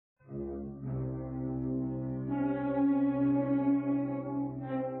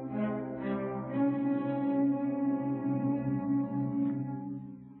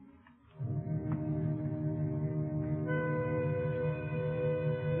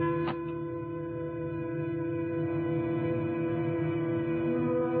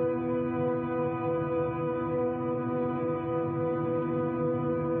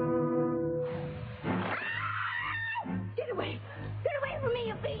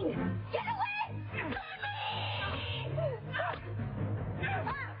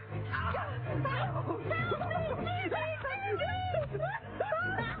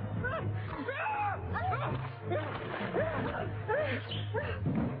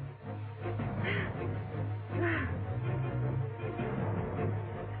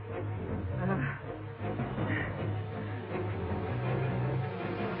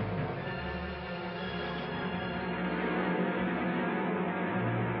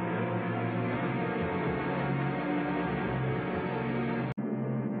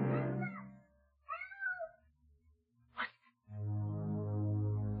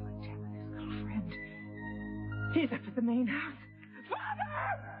He's up at the main house. Father!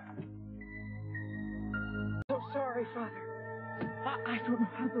 So sorry, Father. I don't know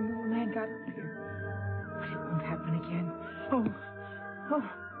how the little man got up here. But it won't happen again. Oh,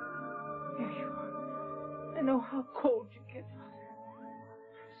 there you are. I know how cold you get, Father.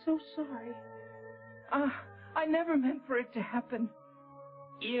 I'm so sorry. I never meant for it to happen.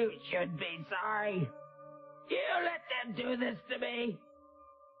 You should be sorry. You let them do this to me.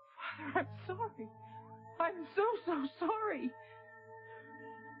 Father, I'm sorry. I'm so sorry.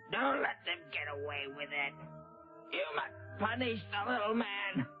 Don't let them get away with it. You must punish the little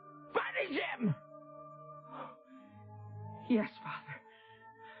man. Punish him! Yes, Father.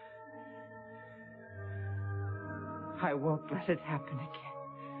 I won't let it happen again.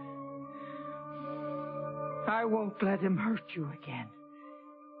 I won't let him hurt you again.